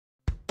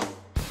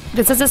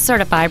This is a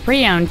certified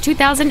pre-owned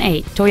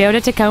 2008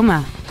 Toyota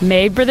Tacoma,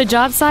 made for the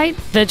job site,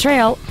 the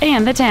trail,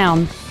 and the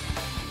town.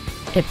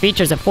 It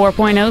features a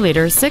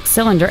 4.0-liter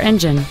six-cylinder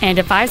engine and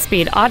a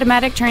 5-speed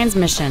automatic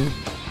transmission.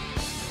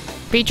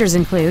 Features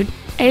include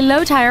a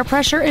low tire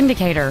pressure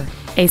indicator,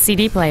 a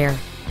CD player,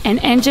 an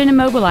engine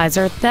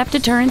immobilizer theft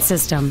deterrent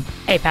system,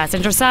 a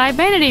passenger side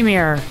vanity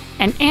mirror,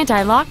 an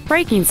anti-lock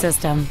braking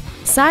system,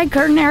 side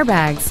curtain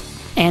airbags,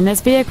 and this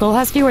vehicle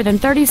has fewer than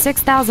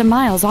 36,000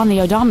 miles on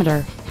the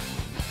odometer.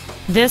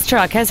 This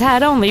truck has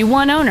had only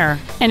one owner,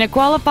 and it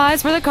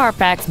qualifies for the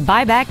Carfax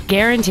buyback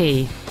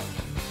guarantee.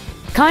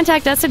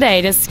 Contact us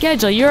today to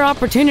schedule your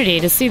opportunity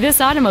to see this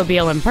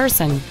automobile in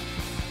person.